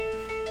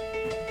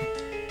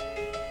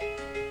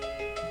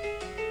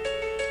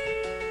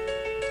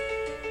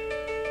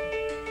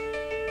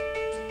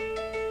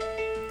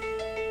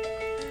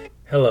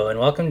Hello, and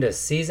welcome to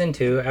Season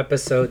 2,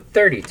 Episode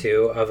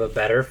 32 of A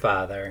Better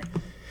Father.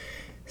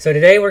 So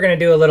today we're going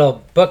to do a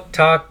little book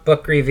talk,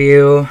 book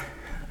review,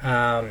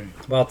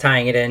 while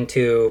tying it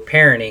into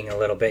parenting a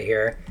little bit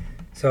here.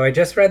 So I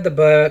just read the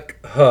book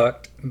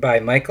Hooked by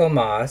Michael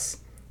Moss.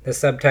 The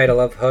subtitle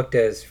of Hooked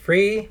is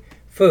Free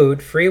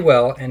Food, Free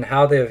Will, and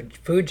How the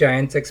Food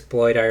Giants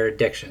Exploit Our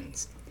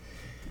Addictions.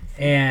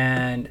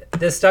 And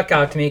this stuck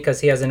out to me because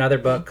he has another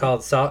book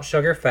called Salt,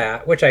 Sugar,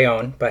 Fat, which I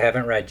own but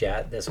haven't read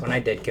yet. This one I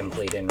did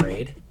complete and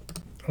read.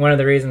 One of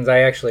the reasons I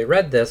actually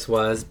read this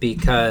was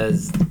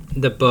because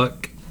the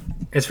book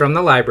is from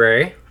the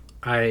library.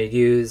 I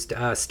used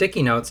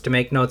sticky notes to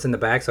make notes in the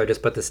back, so I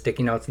just put the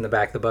sticky notes in the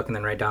back of the book and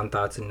then write down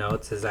thoughts and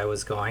notes as I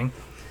was going.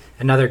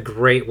 Another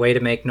great way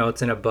to make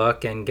notes in a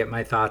book and get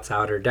my thoughts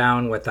out or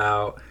down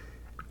without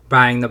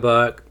buying the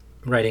book,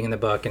 writing in the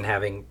book, and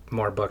having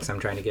more books I'm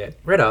trying to get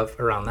rid of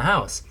around the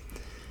house.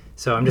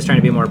 So I'm just trying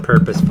to be more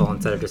purposeful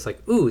instead of just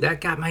like, ooh,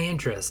 that got my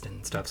interest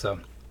and stuff. So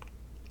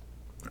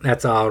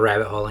that's all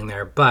rabbit holing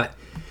there. But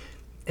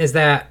is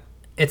that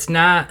it's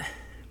not,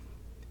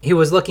 he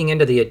was looking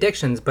into the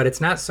addictions, but it's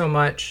not so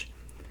much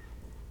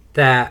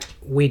that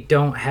we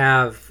don't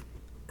have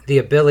the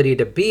ability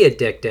to be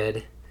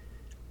addicted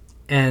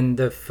and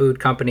the food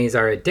companies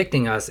are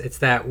addicting us. It's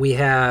that we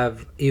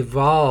have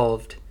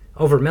evolved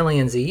over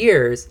millions of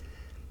years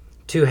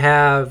to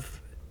have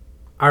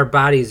our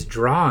bodies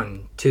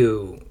drawn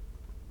to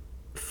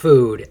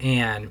food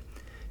and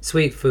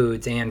sweet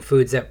foods and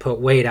foods that put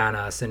weight on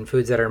us and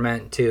foods that are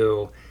meant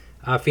to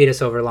feed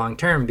us over long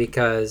term,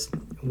 because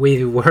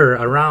we were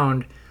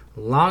around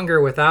longer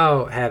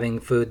without having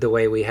food the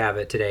way we have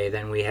it today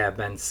than we have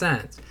been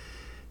since.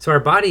 So our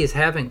bodies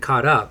haven't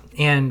caught up,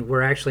 and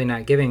we're actually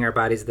not giving our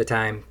bodies the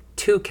time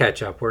to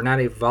catch up. We're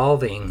not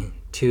evolving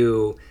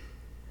to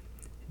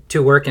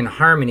work in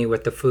harmony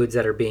with the foods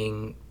that we're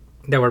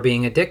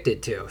being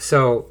addicted to.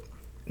 So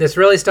this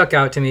really stuck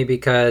out to me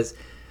because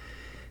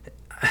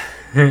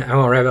I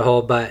won't rabbit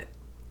hole, but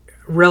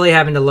really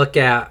having to look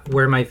at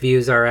where my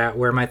views are at,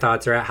 where my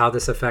thoughts are at, how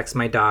this affects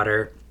my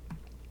daughter,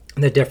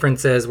 the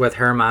differences with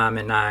her mom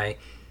and I,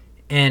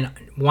 and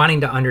wanting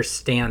to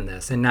understand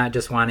this and not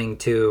just wanting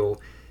to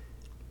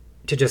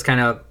just kind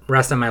of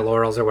rest on my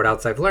laurels or what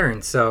else I've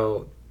learned.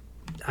 So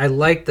I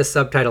like the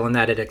subtitle in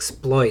that it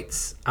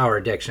exploits our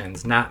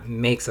addictions, not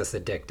makes us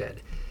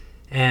addicted.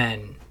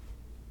 And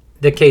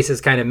the case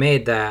is kind of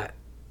made that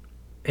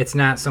it's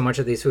not so much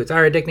that these foods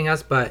are addicting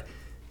us, but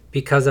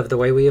because of the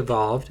way we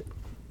evolved,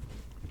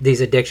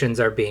 these addictions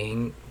are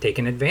being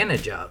taken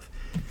advantage of.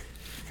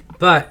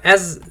 But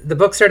as the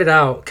book started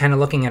out, kind of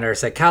looking at our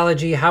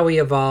psychology, how we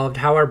evolved,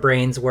 how our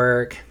brains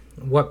work,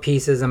 what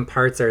pieces and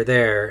parts are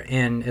there.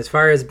 And as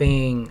far as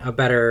being a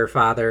better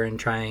father and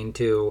trying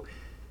to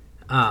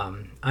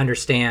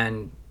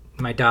understand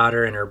my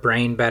daughter and her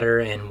brain better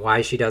and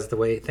why she does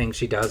the things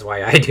she does,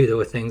 why I do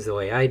the things the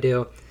way I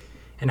do,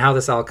 and how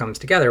this all comes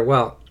together.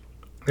 Well,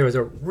 there was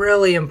a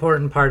really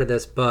important part of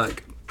this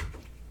book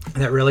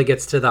that really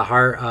gets to the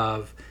heart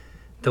of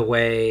the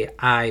way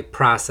I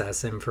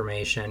process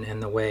information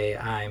and the way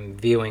I'm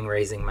viewing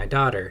raising my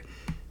daughter,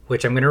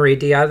 which I'm going to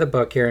read to you out of the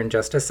book here in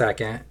just a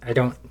second. I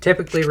don't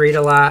typically read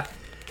a lot,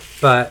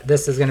 but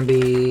this is going to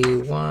be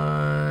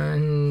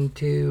one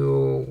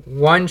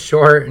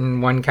short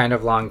and one kind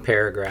of long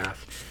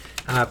paragraph.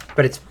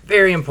 But it's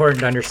very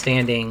important to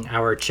understanding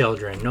our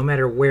children, no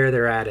matter where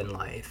they're at in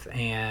life,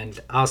 and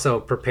also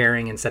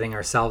preparing and setting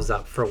ourselves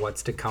up for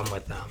what's to come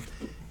with them.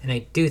 And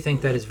I do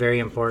think that is very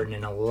important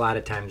and a lot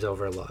of times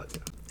overlooked.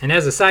 And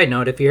as a side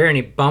note, if you hear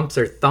any bumps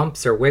or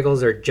thumps or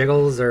wiggles or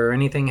jiggles or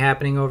anything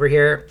happening over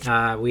here,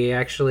 we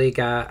actually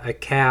got a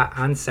cat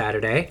on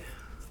Saturday.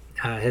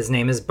 His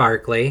name is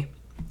Barkley.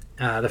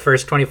 The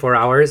first 24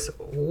 hours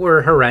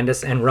were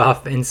horrendous and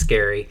rough and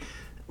scary.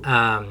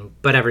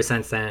 But ever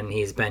since then,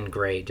 he's been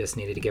great. Just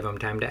needed to give him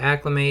time to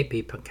acclimate,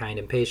 be kind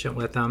and patient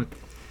with him.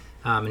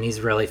 And he's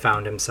really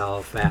found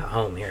himself at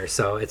home here.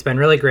 So it's been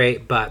really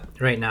great, but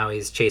right now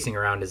he's chasing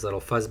around his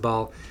little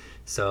fuzzball.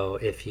 So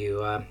if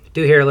you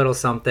do hear a little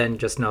something,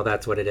 just know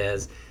that's what it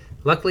is.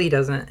 Luckily, he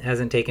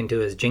hasn't taken to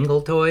his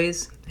jingle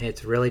toys.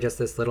 It's really just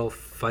this little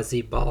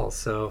fuzzy ball.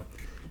 So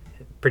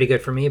pretty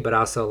good for me, but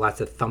also lots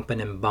of thumping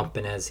and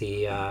bumping as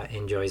he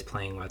enjoys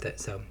playing with it.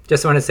 So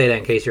just want to say that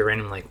in case you're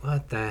random like,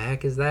 what the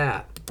heck is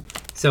that?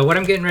 So what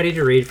I'm getting ready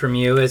to read from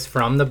you is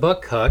from the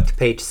book Hooked,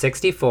 page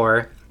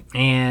 64.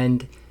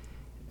 And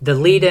the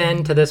lead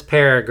in to this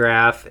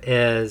paragraph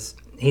is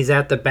he's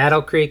at the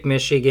Battle Creek,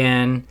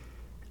 Michigan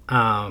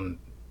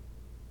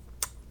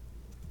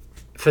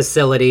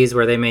facilities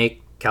where they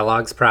make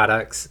Kellogg's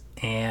products.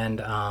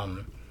 And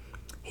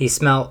he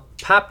smelled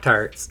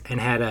Pop-Tarts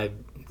and had a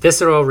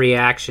visceral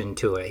reaction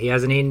to it. He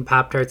hasn't eaten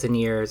Pop-Tarts in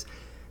years,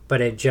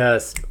 but it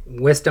just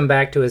whisked him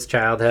back to his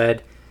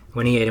childhood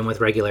when he ate them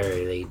with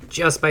regularity,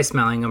 just by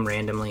smelling them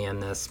randomly in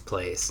this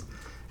place.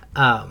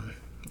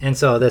 And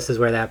so this is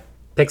where that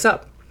picks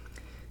up.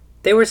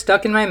 They were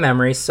stuck in my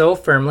memory so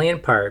firmly in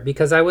part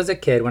because I was a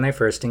kid when I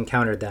first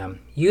encountered them.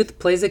 Youth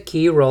plays a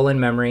key role in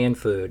memory and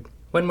food.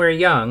 When we're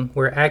young,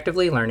 we're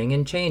actively learning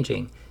and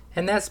changing,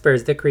 and that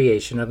spurs the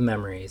creation of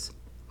memories.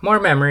 More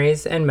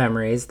memories and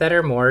memories that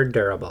are more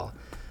durable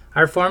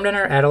are formed in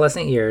our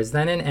adolescent years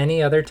than in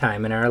any other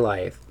time in our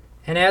life.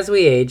 And as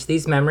we age,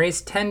 these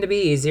memories tend to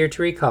be easier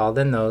to recall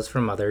than those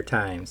from other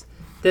times.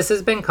 This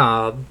has been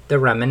called the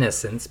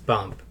reminiscence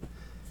bump.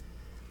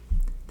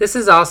 This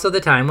is also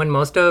the time when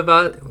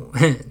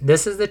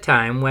this is the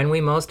time when we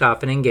most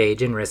often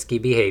engage in risky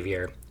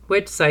behavior,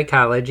 which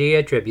psychology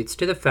attributes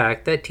to the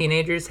fact that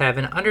teenagers have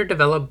an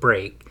underdeveloped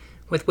brain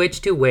with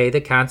which to weigh the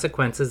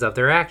consequences of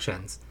their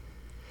actions.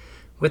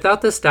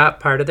 Without the stop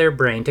part of their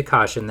brain to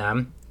caution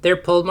them, they're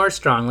pulled more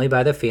strongly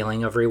by the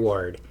feeling of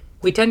reward.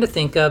 We tend to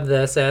think of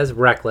this as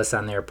reckless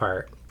on their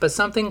part, but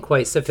something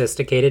quite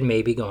sophisticated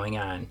may be going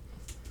on.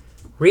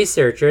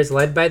 Researchers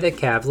led by the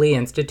Kavli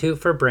Institute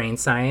for Brain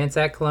Science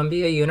at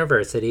Columbia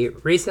University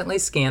recently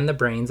scanned the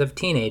brains of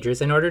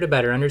teenagers in order to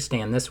better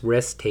understand this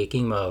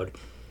risk-taking mode.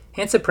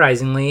 And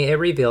surprisingly, it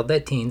revealed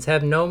that teens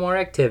have no more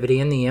activity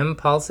in the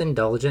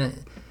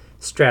impulse-indulgent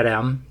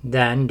stratum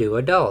than do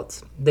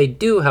adults. They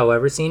do,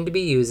 however, seem to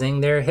be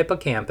using their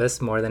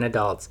hippocampus more than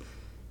adults,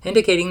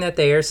 indicating that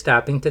they are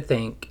stopping to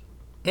think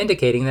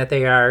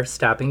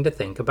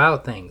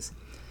about things.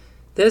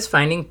 This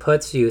finding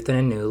puts youth in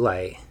a new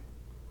light.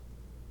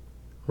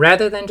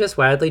 Rather than just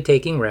wildly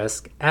taking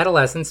risks,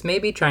 adolescents may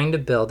be trying to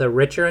build a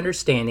richer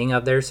understanding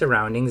of their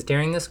surroundings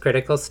during this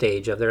critical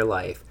stage of their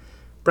life.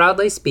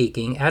 Broadly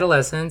speaking,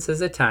 adolescence is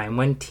a time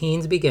when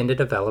teens begin to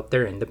develop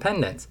their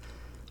independence.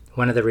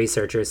 One of the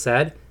researchers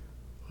said,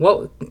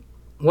 What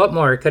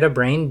more could a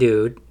brain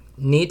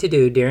need to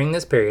do during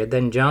this period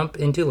than jump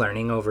into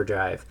learning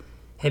overdrive?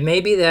 It may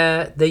be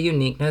that the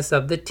uniqueness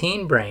of the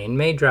teen brain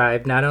may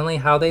drive not only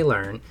how they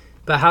learn,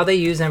 but how they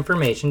use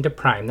information to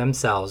prime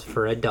themselves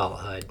for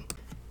adulthood.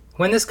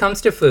 When this comes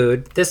to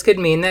food, this could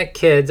mean that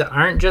kids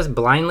aren't just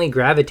blindly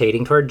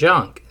gravitating toward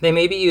junk. They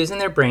may be using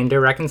their brain to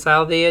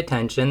reconcile the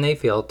attention they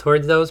feel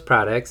towards those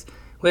products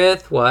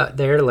with what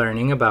they're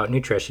learning about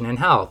nutrition and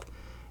health.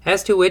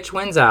 As to which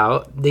wins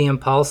out, the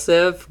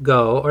impulsive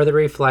go or the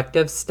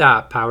reflective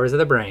stop powers of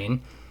the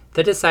brain,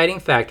 the deciding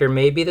factor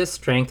may be the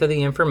strength of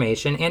the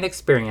information and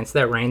experience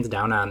that rains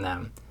down on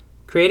them,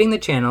 creating the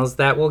channels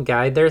that will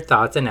guide their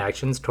thoughts and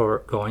actions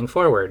going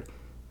forward.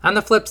 On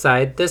the flip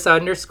side, this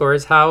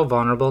underscores how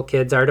vulnerable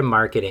kids are to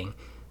marketing,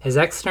 as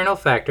external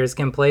factors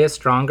can play a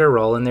stronger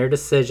role in their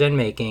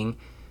decision-making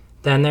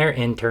than their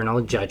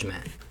internal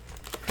judgment.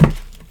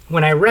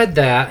 When I read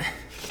that,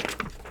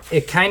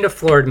 it kind of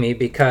floored me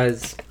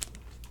because,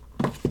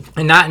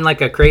 and not in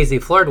like a crazy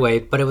floored way,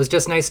 but it was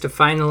just nice to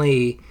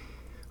finally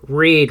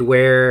read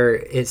where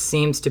it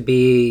seems to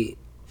be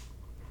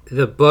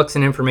the books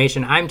and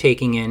information I'm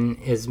taking in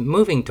is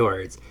moving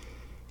towards.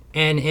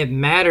 And it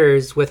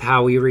matters with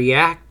how we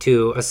react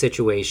to a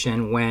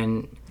situation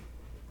when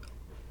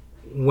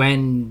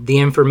the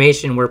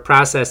information we're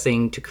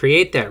processing to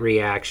create that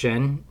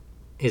reaction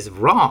is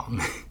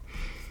wrong.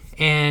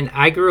 And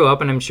I grew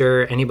up, and I'm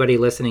sure anybody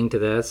listening to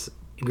this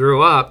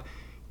grew up,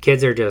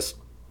 kids are just,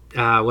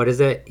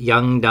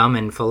 young, dumb,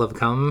 and full of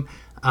cum.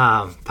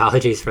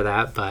 Apologies for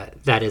that,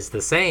 but that is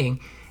the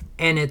saying.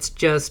 And it's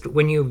just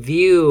when you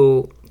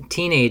view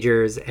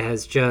teenagers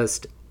as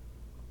just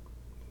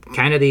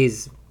kind of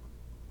these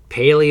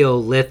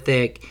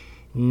Paleolithic,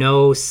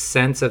 no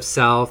sense of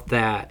self,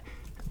 that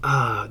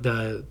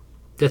the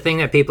thing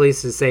that people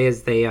used to say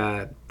is they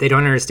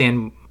don't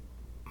understand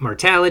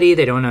mortality,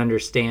 they don't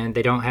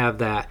have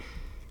that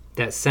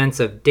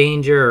sense of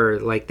danger, or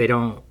like they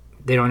don't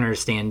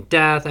understand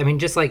death. I mean,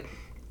 just like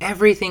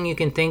everything you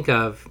can think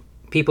of,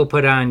 people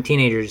put on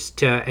teenagers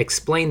to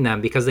explain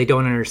them because they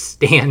don't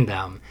understand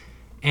them.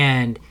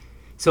 And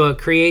so it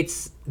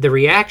creates the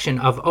reaction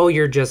of, oh,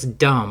 you're just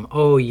dumb,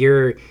 oh,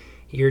 you're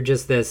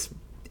just this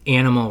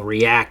animal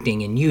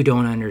reacting and you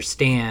don't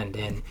understand,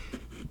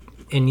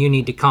 and you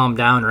need to calm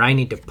down, or I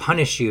need to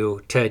punish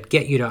you to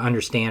get you to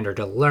understand or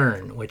to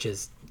learn, which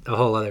is a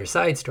whole other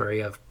side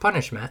story of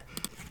punishment.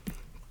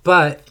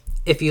 But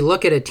if you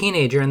look at a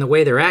teenager and the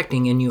way they're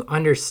acting and you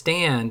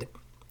understand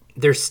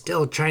they're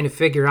still trying to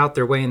figure out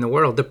their way in the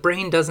world, the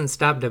brain doesn't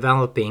stop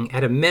developing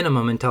at a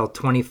minimum until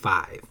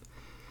 25.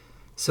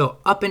 So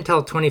up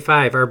until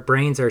 25, our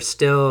brains are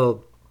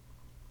still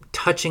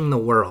touching the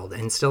world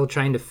and still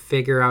trying to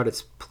figure out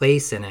its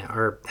place in it,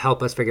 or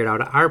help us figure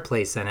out our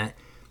place in it,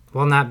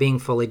 while not being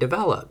fully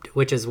developed,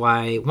 which is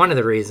why one of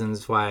the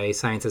reasons why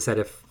science has said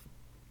if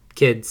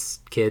kids,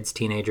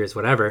 teenagers,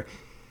 whatever,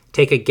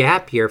 take a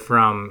gap year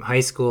from high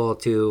school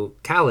to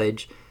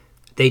college,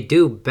 they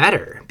do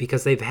better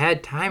because they've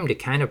had time to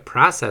kind of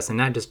process and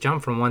not just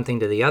jump from one thing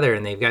to the other,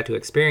 and they've got to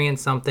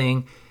experience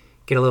something,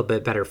 get a little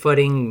bit better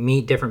footing,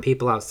 meet different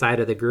people outside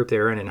of the group they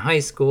were in high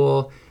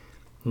school,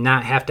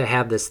 not have to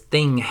have this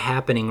thing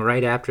happening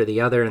right after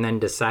the other and then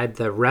decide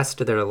the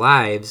rest of their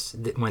lives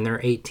when they're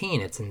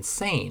 18. It's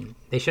insane.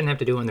 They shouldn't have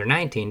to do it when they're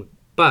 19,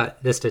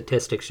 but the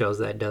statistic shows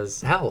that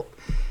does help.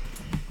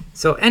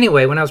 So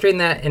anyway, when I was reading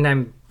that and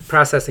I'm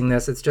processing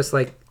this, it's just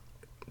like,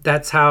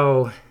 that's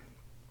why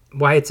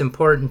it's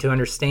important to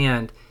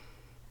understand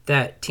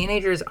that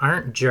teenagers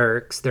aren't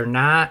jerks. They're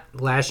not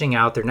lashing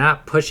out. They're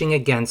not pushing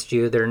against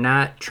you. They're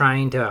not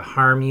trying to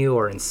harm you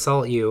or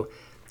insult you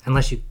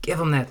unless you give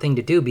them that thing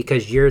to do,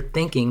 because you're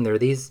thinking they're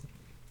these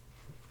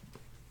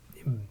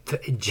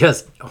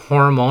just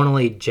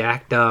hormonally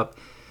jacked up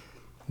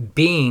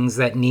beings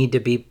that need to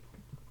be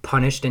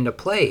punished into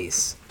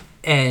place.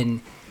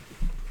 And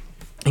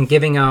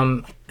giving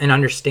them an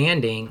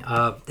understanding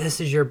of,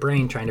 this is your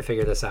brain trying to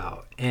figure this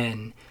out.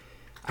 And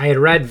I had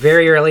read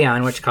very early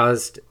on, which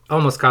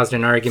almost caused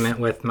an argument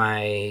with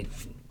my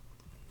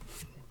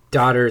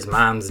daughter's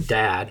mom's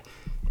dad,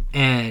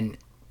 and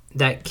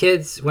that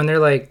kids, when they're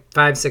like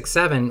 5, 6,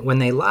 7, when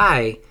they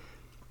lie,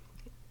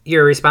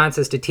 your response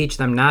is to teach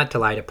them not to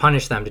lie, to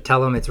punish them, to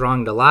tell them it's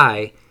wrong to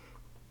lie.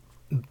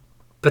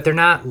 But they're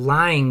not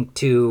lying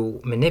to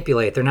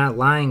manipulate. They're not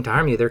lying to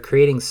harm you. They're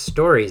creating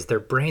stories. Their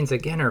brains,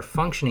 again, are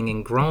functioning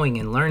and growing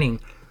and learning.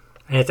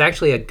 And it's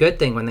actually a good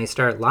thing when they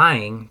start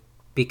lying,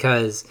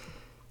 because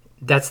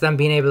that's them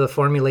being able to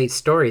formulate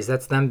stories.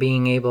 That's them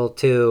being able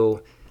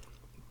to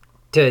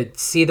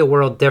see the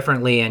world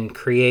differently and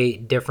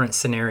create different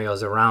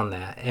scenarios around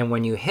that. And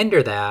when you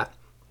hinder that,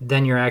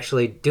 then you're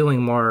actually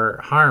doing more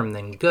harm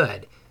than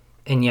good.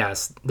 And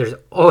yes, there's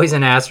always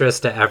an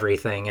asterisk to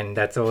everything, and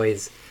it's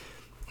always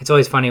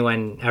funny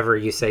whenever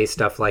you say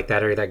stuff like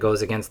that or that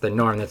goes against the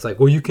norm. That's like,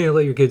 well, you can't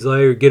let your kids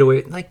lie or get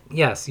away. Like,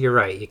 yes, you're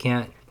right. You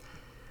can't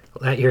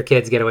let your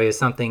kids get away with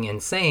something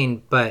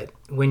insane. But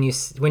when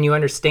you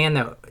understand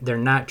that they're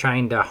not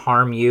trying to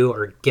harm you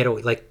or get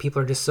away, like,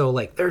 people are just so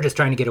like, they're just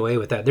trying to get away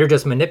with that. They're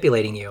just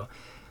manipulating you.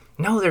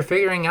 No, they're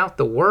figuring out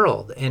the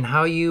world, and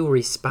how you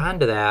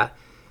respond to that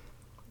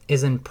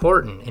is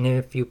important. And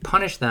if you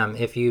punish them,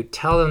 if you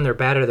tell them they're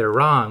bad or they're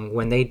wrong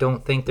when they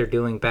don't think they're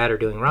doing bad or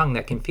doing wrong,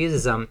 that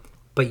confuses them.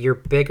 But you're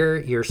bigger,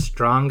 you're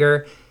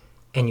stronger,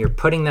 and you're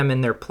putting them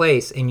in their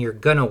place, and you're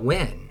gonna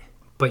win,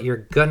 but you're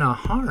gonna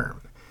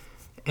harm.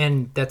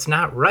 And that's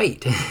not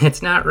right.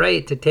 It's not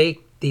right to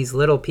take these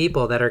little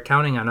people that are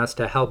counting on us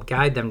to help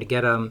guide them to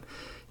get them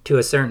to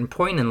a certain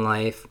point in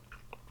life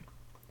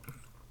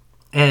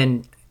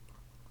and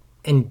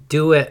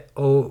do it,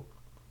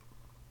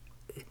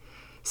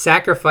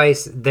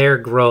 sacrifice their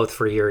growth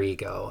for your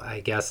ego, I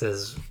guess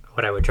is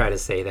what I would try to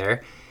say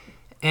there.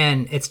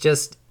 And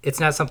it's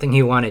not something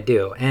you want to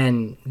do.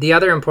 And the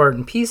other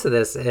important piece of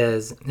this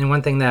is, and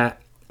one thing that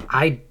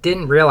I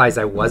didn't realize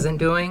I wasn't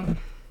doing,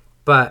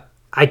 but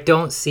I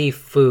don't see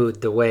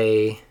food the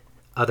way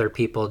other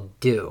people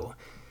do.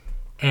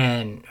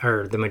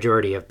 Or the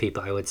majority of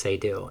people, I would say,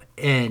 do.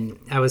 And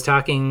I was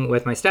talking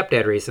with my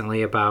stepdad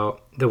recently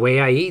about the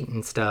way I eat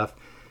and stuff.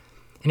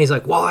 And he's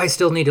like, well, I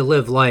still need to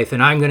live life,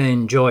 and I'm going to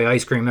enjoy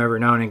ice cream every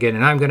now and again,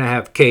 and I'm going to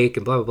have cake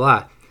and blah, blah,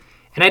 blah.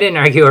 And I didn't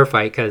argue or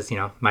fight because,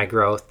 my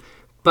growth.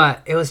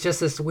 But it was just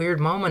this weird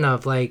moment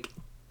of like,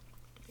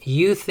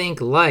 you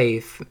think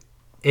life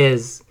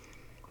is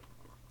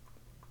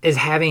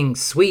having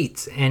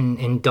sweets and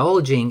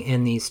indulging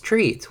in these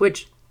treats,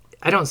 which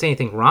I don't see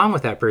anything wrong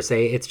with that per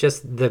se. It's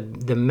just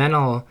the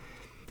mental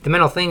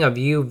thing of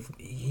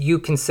you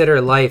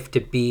consider life to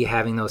be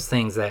having those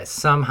things, that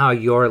somehow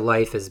your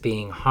life is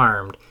being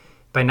harmed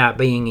by not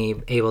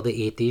being able to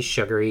eat these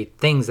sugary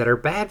things that are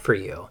bad for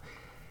you.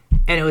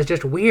 And it was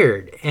just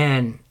weird.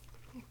 And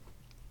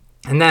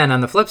then on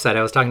the flip side,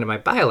 I was talking to my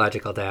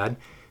biological dad,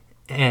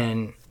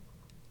 and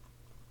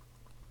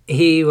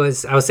I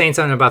was saying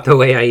something about the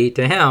way I eat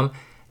to him,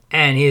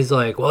 and he's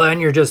like, well, then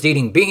you're just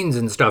eating beans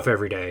and stuff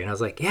every day. And I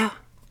was like, yeah,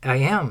 I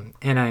am.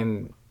 And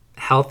I'm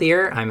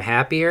healthier, I'm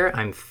happier,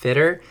 I'm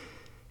fitter,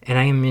 and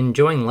I am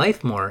enjoying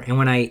life more. And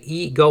when I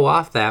go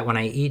off that, when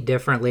I eat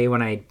differently,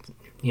 when I,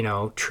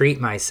 treat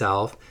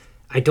myself,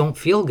 I don't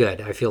feel good.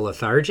 I feel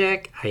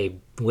lethargic. I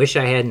wish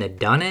I hadn't have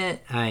done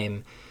it.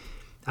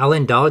 I'll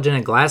indulge in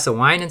a glass of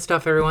wine and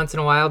stuff every once in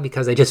a while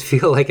because I just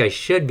feel like I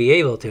should be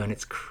able to. And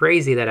it's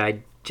crazy that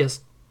I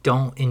just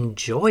don't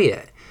enjoy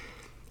it.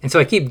 And so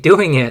I keep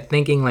doing it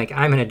thinking like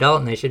I'm an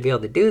adult and I should be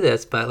able to do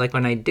this. But like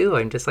when I do,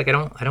 I'm just like, I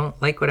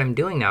don't like what I'm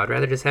doing now. I'd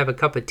rather just have a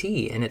cup of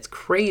tea. And it's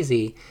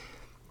crazy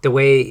the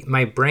way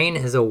my brain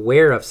is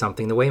aware of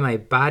something, the way my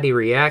body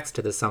reacts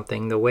to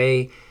something, the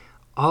way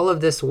all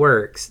of this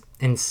works.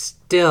 And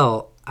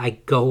still I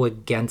go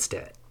against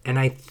it. And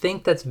I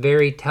think that's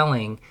very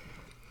telling.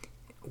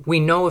 We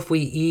know if we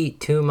eat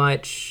too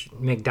much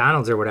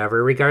McDonald's or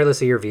whatever,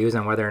 regardless of your views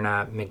on whether or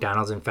not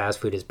McDonald's and fast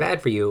food is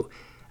bad for you,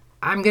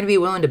 I'm going to be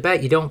willing to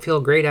bet you don't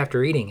feel great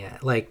after eating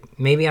it. Like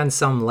maybe on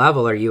some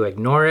level, or you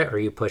ignore it, or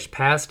you push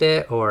past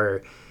it,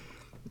 or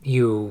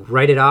you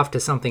write it off to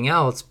something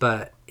else.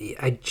 But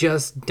I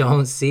just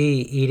don't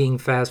see eating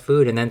fast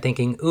food and then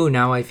thinking, ooh,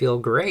 now I feel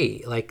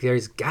great. Like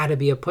there's got to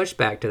be a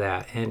pushback to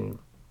that. And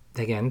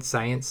again,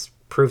 science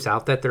proves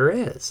out that there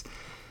is.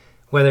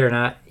 Whether or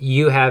not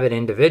you have it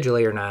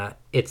individually or not,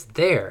 it's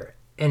there.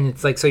 And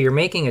it's like, so you're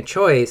making a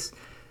choice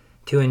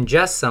to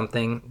ingest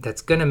something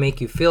that's going to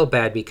make you feel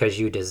bad because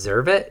you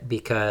deserve it,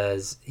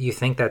 because you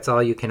think that's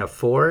all you can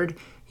afford.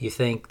 You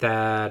think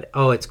that,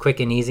 it's quick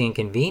and easy and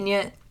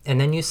convenient,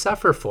 and then you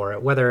suffer for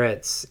it, whether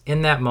it's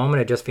in that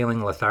moment of just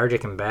feeling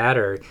lethargic and bad,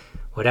 or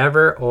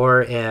whatever,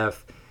 or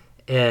if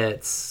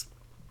it's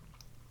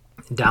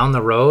down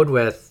the road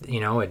with,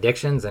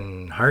 addictions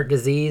and heart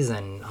disease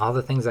and all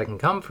the things that can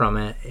come from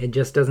it, it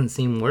just doesn't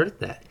seem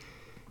worth it.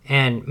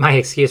 And my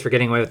excuse for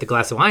getting away with a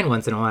glass of wine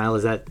once in a while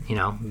is that,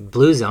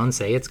 Blue Zones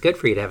say it's good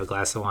for you to have a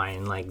glass of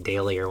wine like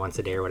daily or once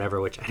a day or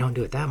whatever, which I don't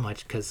do it that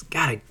much because,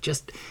 God, I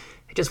just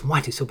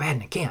want to so bad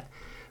and I can't.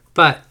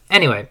 But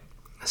anyway,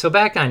 so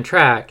back on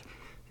track,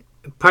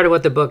 part of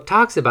what the book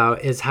talks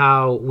about is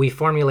how we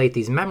formulate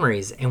these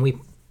memories, and we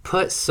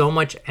put so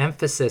much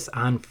emphasis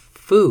on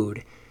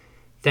food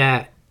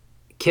that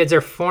kids are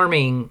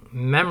forming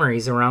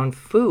memories around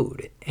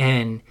food,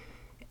 and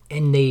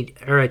they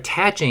are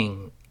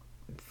attaching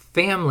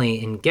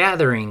family and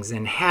gatherings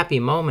and happy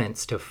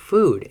moments to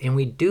food. And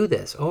we do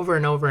this over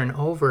and over and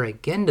over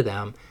again to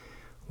them,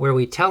 where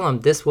we tell them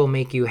this will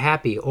make you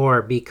happy,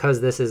 or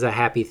because this is a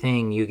happy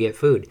thing, you get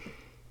food.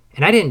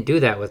 And I didn't do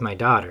that with my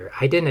daughter.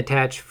 I didn't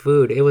attach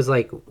food. It was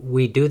like,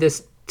 we do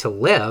this to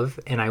live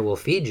and I will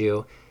feed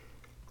you.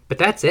 But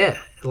that's it.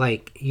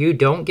 Like, you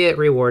don't get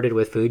rewarded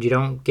with food. You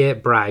don't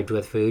get bribed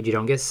with food. You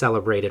don't get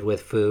celebrated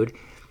with food.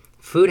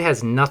 Food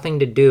has nothing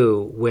to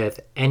do with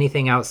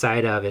anything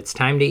outside of it's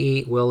time to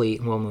eat,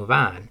 and we'll move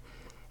on.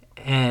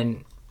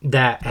 And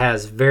that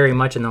has very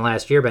much in the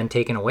last year been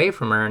taken away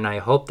from her. And I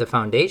hope the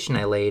foundation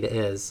I laid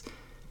is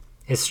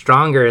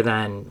stronger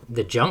than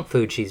the junk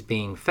food she's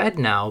being fed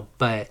now.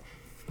 But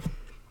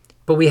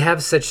we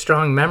have such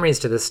strong memories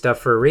to this stuff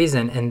for a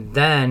reason. And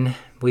then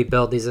we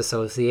build these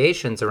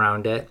associations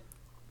around it.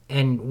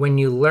 And when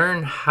you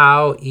learn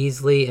how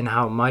easily and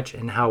how much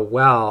and how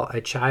well a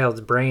child's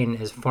brain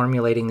is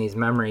formulating these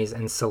memories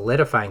and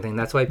solidifying things,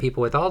 that's why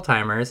people with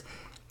Alzheimer's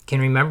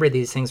can remember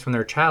these things from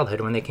their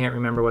childhood when they can't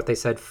remember what they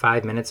said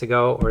 5 minutes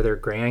ago, or their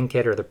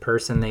grandkid, or the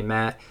person they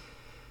met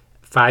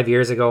 5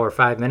 years ago or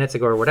 5 minutes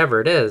ago, or whatever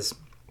it is.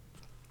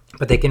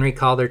 But they can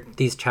recall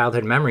these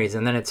childhood memories.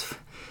 And then it's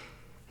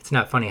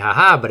not funny,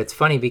 haha, but it's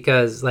funny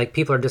because like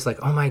people are just like,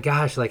 oh my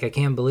gosh, like I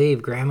can't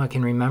believe grandma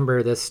can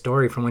remember this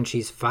story from when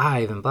she's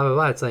 5 and blah, blah,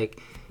 blah. It's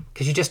like,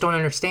 because you just don't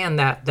understand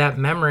that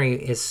memory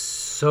is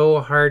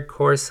so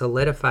hardcore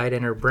solidified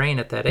in her brain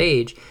at that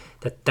age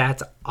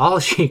that's all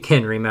she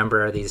can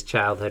remember are these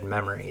childhood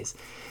memories.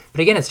 But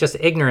again, it's just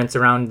ignorance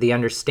around the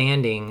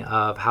understanding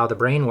of how the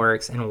brain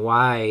works and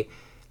why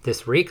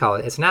this recall.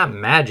 It's not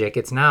magic.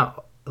 It's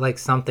not like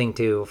something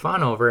to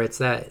fawn over. It's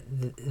that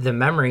the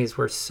memories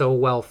were so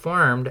well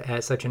formed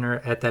at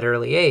that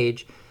early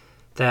age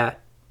that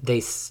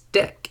they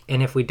stick.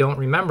 And if we don't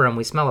remember them,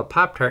 we smell a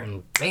Pop-Tart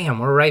and bam,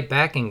 we're right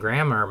back in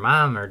grandma or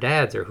mom or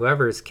dad's or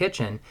whoever's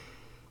kitchen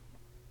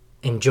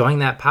enjoying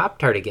that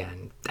Pop-Tart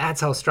again.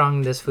 That's how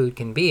strong this food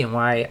can be, and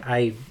why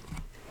I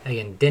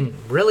again didn't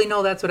really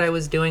know that's what I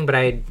was doing, but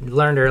I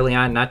learned early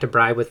on not to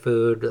bribe with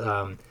food.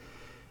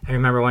 I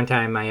remember one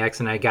time my ex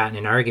and I got in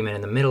an argument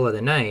in the middle of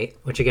the night,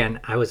 which again,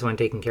 I was the one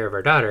taking care of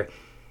our daughter,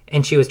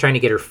 and she was trying to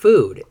get her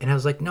food. And I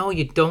was like, no,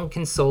 you don't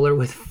console her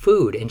with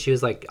food. And she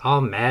was like all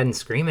mad and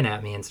screaming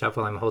at me and stuff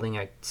while I'm holding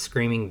a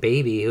screaming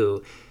baby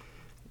who,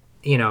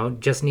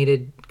 just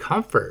needed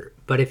comfort.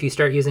 But if you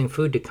start using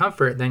food to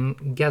comfort, then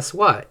guess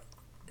what?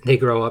 They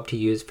grow up to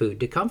use food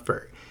to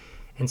comfort.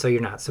 And so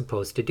you're not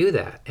supposed to do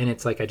that. And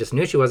it's like, I just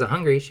knew she wasn't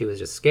hungry. She was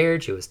just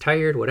scared. She was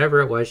tired,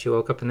 whatever it was. She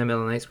woke up in the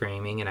middle of the night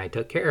screaming, and I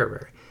took care of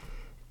her.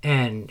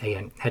 And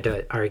again, had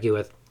to argue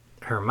with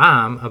her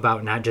mom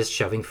about not just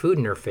shoving food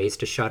in her face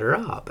to shut her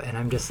up. And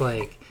I'm just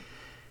like,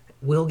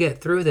 we'll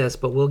get through this,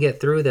 but we'll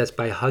get through this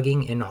by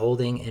hugging and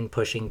holding and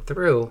pushing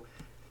through,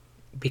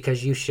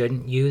 because you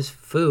shouldn't use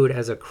food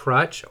as a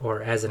crutch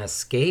or as an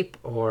escape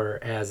or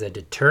as a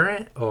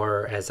deterrent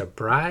or as a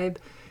bribe.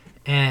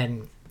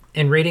 And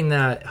reading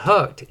the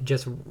Hooked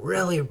just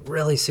really,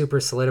 really super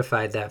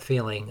solidified that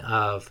feeling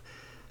of,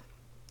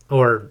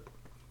 or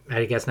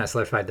I guess not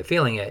solidified the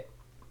feeling,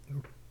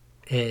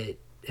 it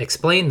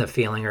explained the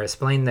feeling, or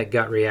explained the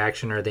gut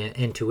reaction or the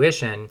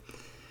intuition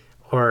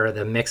or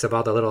the mix of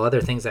all the little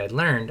other things I'd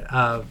learned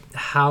of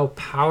how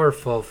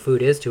powerful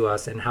food is to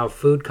us, and how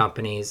food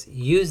companies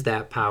use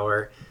that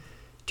power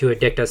to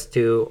addict us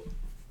to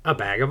a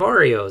bag of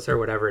Oreos or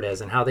whatever it is,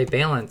 and how they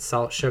balance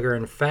salt, sugar,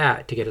 and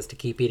fat to get us to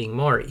keep eating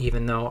more,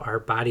 even though our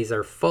bodies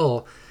are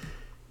full.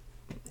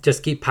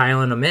 Just keep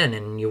piling them in,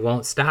 and you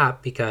won't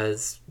stop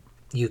because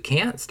you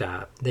can't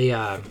stop.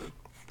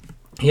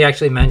 He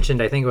actually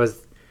mentioned, I think it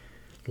was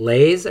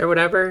Lay's or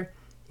whatever.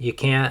 You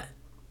can't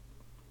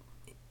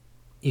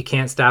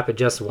stop at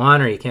just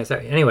one, or you can't stop.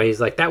 Anyway,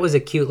 he's like, that was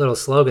a cute little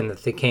slogan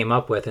that they came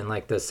up with in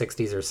like the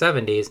 60s or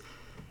 70s.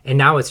 And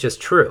now it's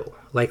just true.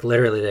 Like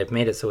literally they've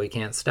made it so we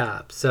can't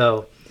stop.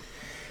 So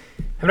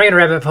I'm not going to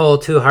rabbit hole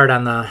too hard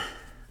on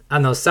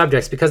those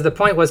subjects, because the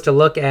point was to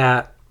look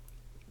at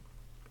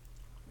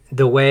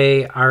the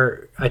way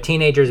a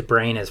teenager's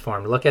brain is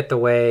formed. Look at the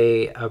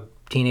way a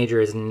teenager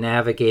is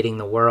navigating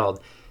the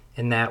world,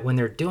 and that when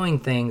they're doing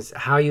things,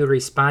 how you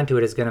respond to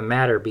it is going to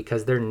matter,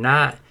 because they're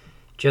not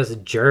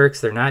just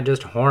jerks. They're not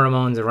just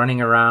hormones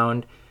running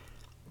around.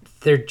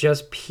 They're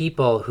just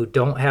people who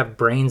don't have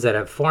brains that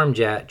have formed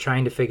yet,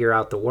 trying to figure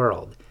out the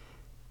world.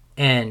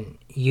 And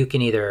you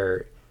can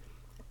either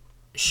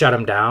shut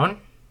them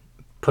down,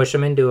 push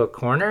them into a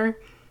corner,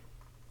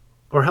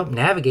 or help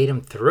navigate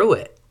them through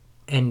it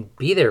and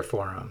be there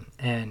for them.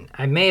 And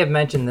I may have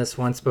mentioned this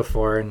once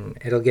before, and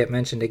it'll get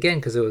mentioned again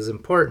because it was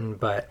important.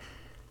 But,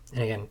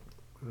 and again,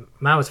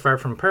 Mom was far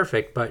from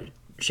perfect, but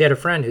she had a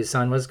friend whose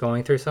son was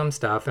going through some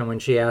stuff. And when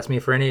she asked me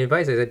for any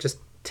advice, I said, just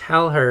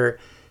tell her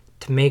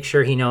to make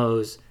sure he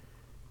knows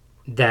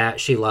that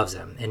she loves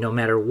him. And no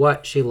matter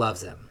what, she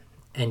loves him.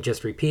 And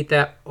just repeat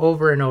that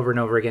over and over and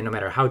over again, no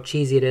matter how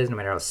cheesy it is, no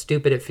matter how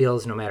stupid it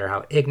feels, no matter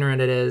how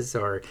ignorant it is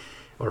or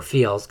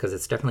feels, because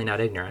it's definitely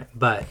not ignorant.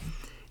 But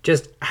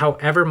just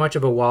however much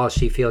of a wall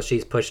she feels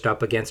she's pushed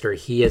up against or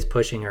he is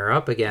pushing her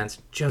up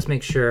against, just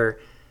make sure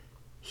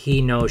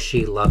he knows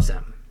she loves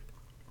him.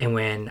 And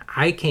when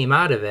I came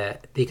out of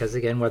it, because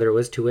again, whether it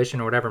was tuition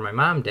or whatever my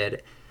mom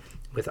did,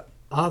 with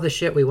all the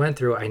shit we went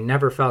through, I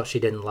never felt she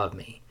didn't love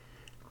me.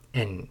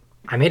 And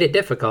I made it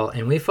difficult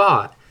and we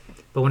fought.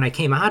 But when I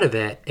came out of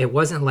it, it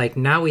wasn't like,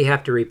 now we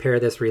have to repair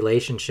this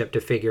relationship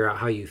to figure out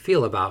how you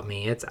feel about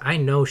me. It's, I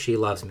know she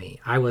loves me.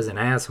 I was an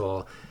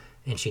asshole,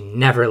 and she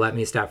never let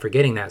me stop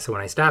forgetting that. So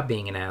when I stopped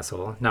being an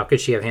asshole, now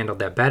could she have handled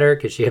that better?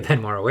 Could she have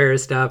been more aware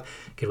of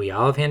stuff? Could we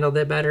all have handled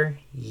it better?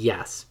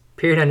 Yes.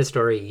 Period, end of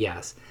story,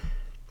 yes.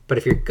 But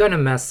if you're going to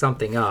mess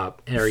something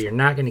up, or you're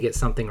not going to get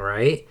something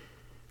right,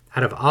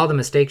 out of all the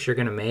mistakes you're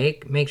going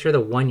to make sure the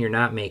one you're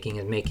not making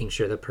is making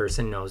sure the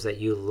person knows that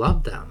you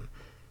love them.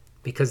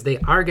 Because they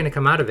are going to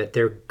come out of it.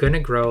 They're going to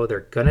grow.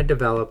 They're going to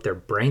develop. Their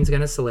brain's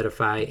going to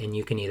solidify. And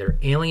you can either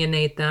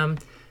alienate them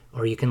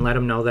or you can let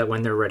them know that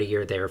when they're ready,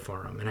 you're there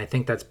for them. And I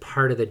think that's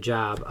part of the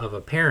job of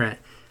a parent,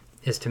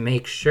 is to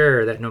make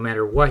sure that no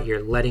matter what,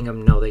 you're letting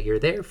them know that you're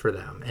there for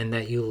them and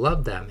that you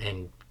love them.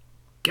 And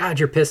God,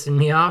 you're pissing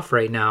me off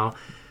right now.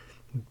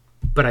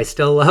 But I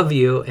still love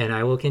you, and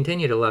I will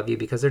continue to love you,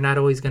 because they're not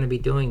always going to be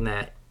doing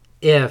that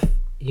if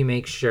you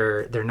make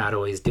sure they're not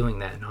always doing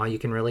that. And all you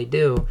can really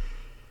do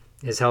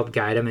is help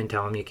guide them and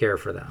tell them you care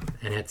for them.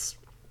 And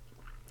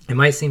it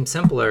might seem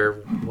simpler,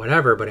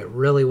 whatever, but it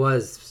really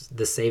was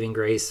the saving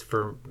grace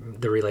for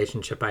the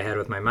relationship I had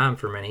with my mom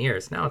for many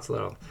years. Now it's a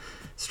little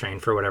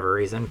strained for whatever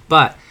reason,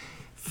 but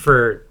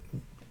for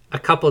a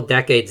couple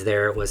decades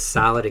there, it was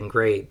solid and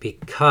great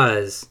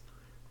because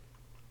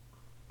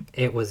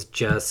it was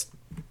just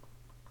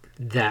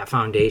that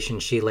foundation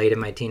she laid in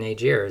my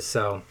teenage years.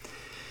 So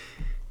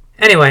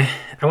anyway,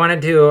 I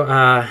wanted to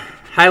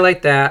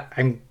highlight that.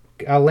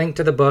 I'll link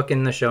to the book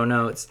in the show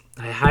notes.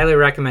 I highly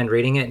recommend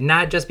reading it,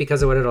 not just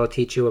because of what it'll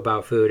teach you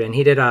about food. And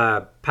he did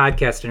a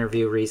podcast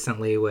interview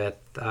recently with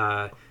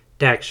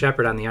Dax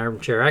Shepard on the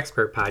Armchair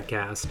Expert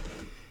podcast.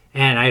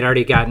 And I'd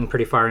already gotten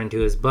pretty far into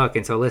his book.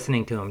 And so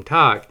listening to him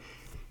talk,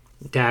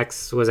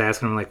 Dax was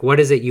asking him, like,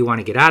 what is it you want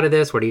to get out of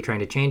this? What are you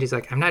trying to change? He's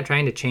like, I'm not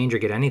trying to change or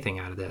get anything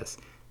out of this.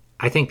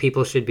 I think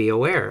people should be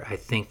aware. I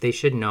think they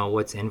should know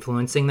what's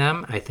influencing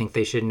them. I think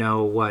they should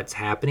know what's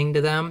happening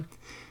to them.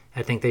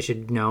 I think they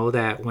should know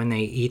that when they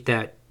eat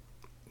that,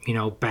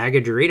 bag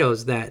of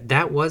Doritos,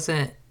 that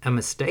wasn't a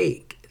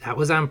mistake. That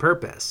was on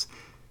purpose.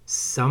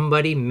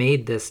 Somebody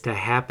made this to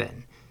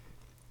happen.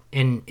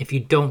 And if you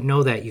don't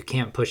know that, you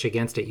can't push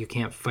against it. You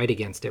can't fight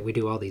against it. We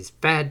do all these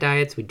fad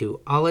diets. We do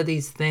all of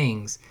these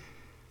things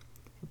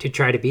to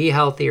try to be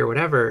healthy or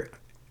whatever.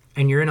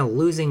 And you're in a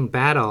losing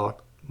battle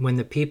when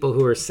the people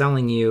who are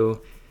selling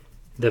you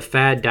the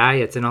fad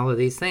diets and all of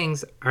these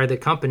things are the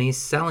companies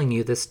selling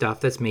you the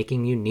stuff that's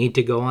making you need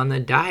to go on the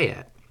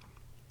diet.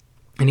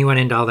 And he went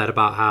into all that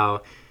about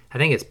how, I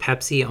think it's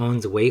Pepsi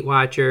owns Weight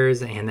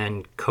Watchers, and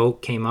then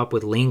Coke came up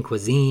with Lean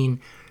Cuisine,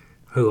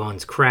 who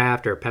owns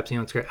Kraft, or Pepsi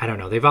owns Kraft. I don't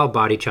know. They've all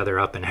bought each other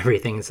up and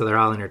everything, so they're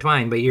all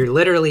intertwined. But you're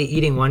literally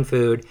eating one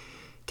food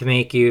to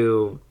make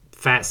you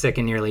fat, sick,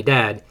 and nearly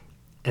dead,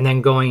 and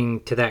then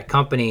going to that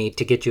company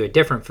to get you a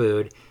different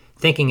food,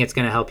 thinking it's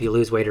going to help you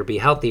lose weight or be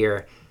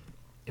healthier,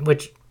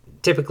 which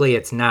typically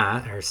it's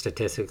not, or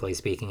statistically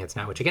speaking, it's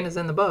not, which again is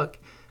in the book.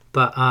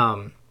 But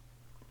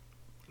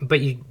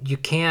you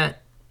can't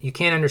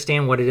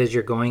understand what it is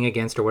you're going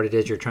against or what it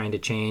is you're trying to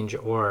change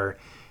or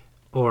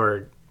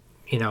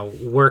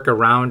work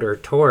around or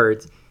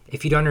towards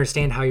if you don't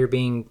understand how you're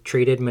being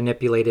treated,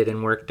 manipulated,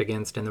 and worked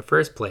against in the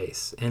first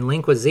place. And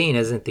Lean Cuisine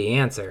isn't the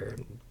answer,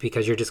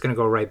 because you're just going to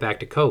go right back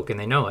to Coke, and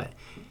they know it.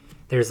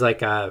 There's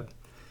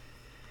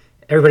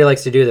everybody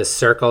likes to do the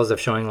circles of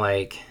showing,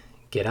 like,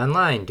 get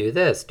online, do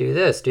this, do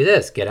this, do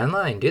this, get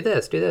online, do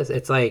this, do this.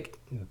 It's like,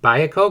 buy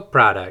a Coke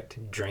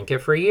product, drink it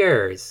for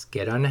years,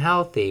 get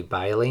unhealthy,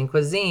 buy a Lean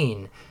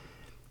Cuisine,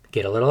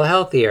 get a little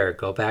healthier,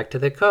 go back to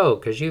the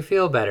Coke because you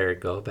feel better,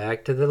 go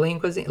back to the Lean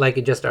Cuisine.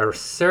 Like, just a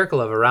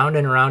circle of around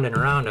and around and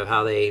around of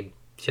how they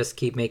just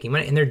keep making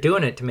money. And they're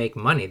doing it to make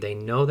money. They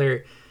know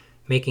they're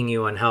making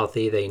you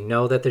unhealthy. They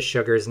know that the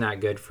sugar is not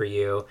good for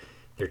you.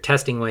 They're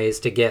testing ways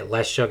to get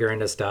less sugar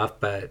into stuff,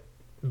 but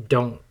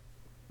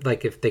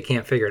if they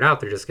can't figure it out,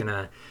 they're just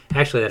gonna,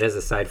 actually, that is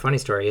a side funny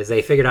story, is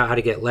they figured out how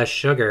to get less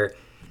sugar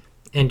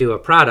into a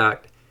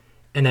product,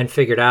 and then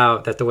figured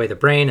out that the way the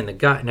brain and the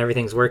gut and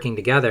everything's working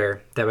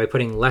together, that by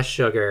putting less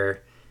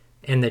sugar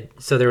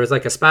So there was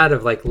like a spot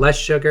of like less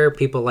sugar.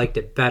 People liked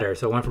it better.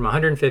 So it went from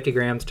 150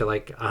 grams to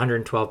like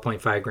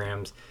 112.5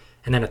 grams,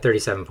 and then a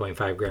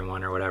 37.5 gram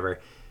one or whatever.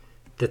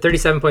 The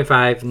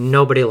 37.5,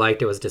 nobody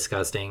liked. It was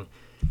disgusting.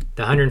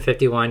 The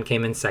 151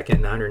 came in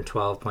second. The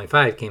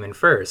 112.5 came in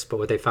first. But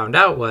what they found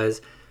out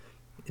was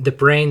the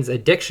brain's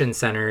addiction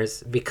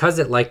centers, because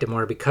it liked it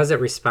more, because it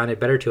responded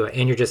better to it,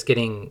 and you're just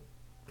getting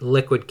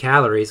liquid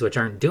calories, which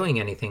aren't doing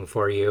anything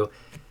for you,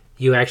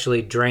 you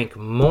actually drank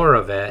more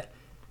of it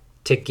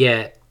to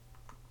get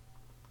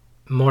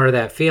more of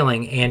that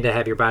feeling and to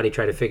have your body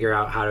try to figure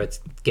out how it's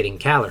getting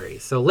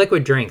calories. So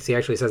liquid drinks, he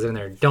actually says in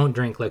there, don't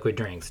drink liquid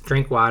drinks.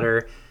 Drink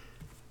water.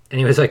 And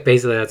he was like,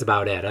 basically, that's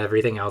about it.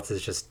 Everything else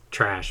is just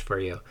trash for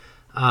you.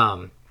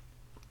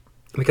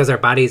 Because our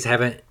bodies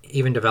haven't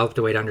even developed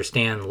a way to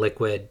understand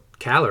liquid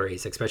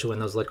calories, especially when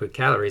those liquid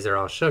calories are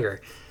all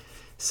sugar.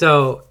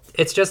 So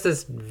it's just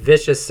this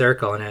vicious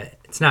circle, and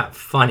it's not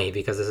funny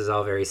because this is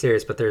all very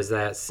serious, but there's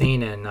that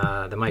scene in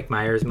the Mike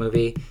Myers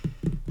movie.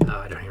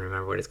 I don't even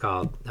remember what it's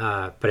called,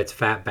 but it's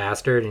Fat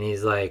Bastard, and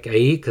he's like, I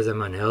eat because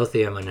I'm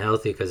unhealthy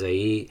because I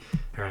eat,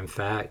 or I'm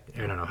fat.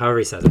 I don't know, however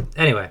he says it.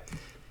 Anyway,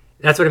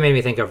 that's what it made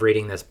me think of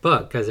reading this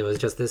book, because it was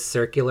just this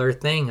circular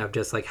thing of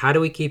just like, how do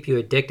we keep you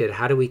addicted?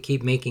 How do we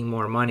keep making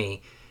more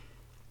money?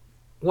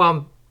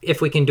 Well,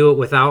 if we can do it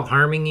without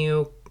harming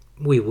you,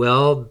 we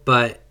will.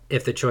 But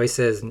if the choice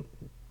is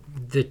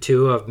the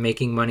two of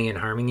making money and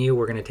harming you,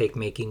 we're going to take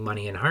making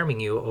money and harming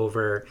you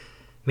over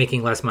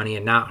making less money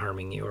and not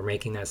harming you, or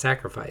making that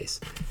sacrifice.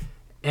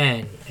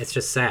 And it's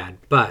just sad.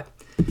 But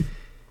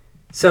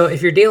so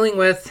if you're dealing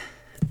with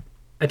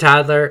a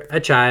toddler, a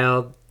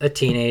child, a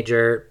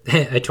teenager,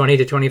 a 20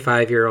 to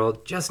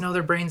 25-year-old, just know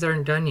their brains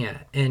aren't done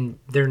yet. And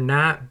they're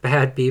not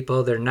bad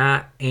people. They're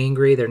not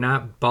angry. They're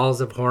not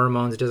balls of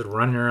hormones just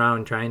running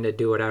around trying to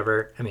do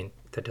whatever. I mean,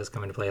 that does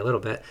come into play a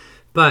little bit.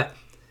 But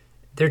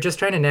they're just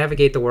trying to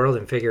navigate the world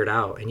and figure it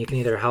out. And you can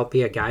either help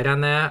be a guide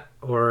on that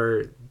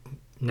or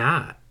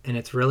not. And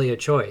it's really a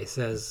choice,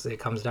 as it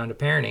comes down to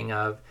parenting,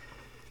 of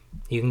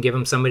you can give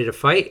them somebody to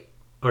fight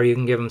or you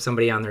can give them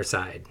somebody on their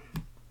side.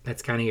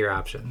 That's kind of your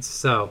options.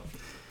 So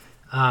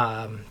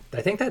I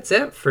think that's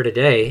it for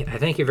today. I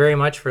thank you very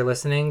much for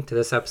listening to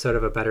this episode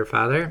of A Better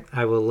Father.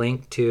 I will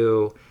link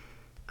to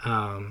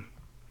the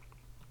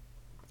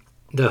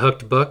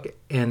Hooked book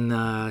in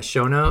the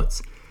show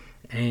notes.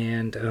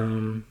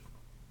 And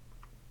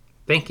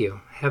thank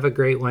you. Have a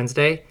great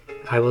Wednesday.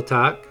 I will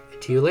talk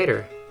to you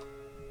later.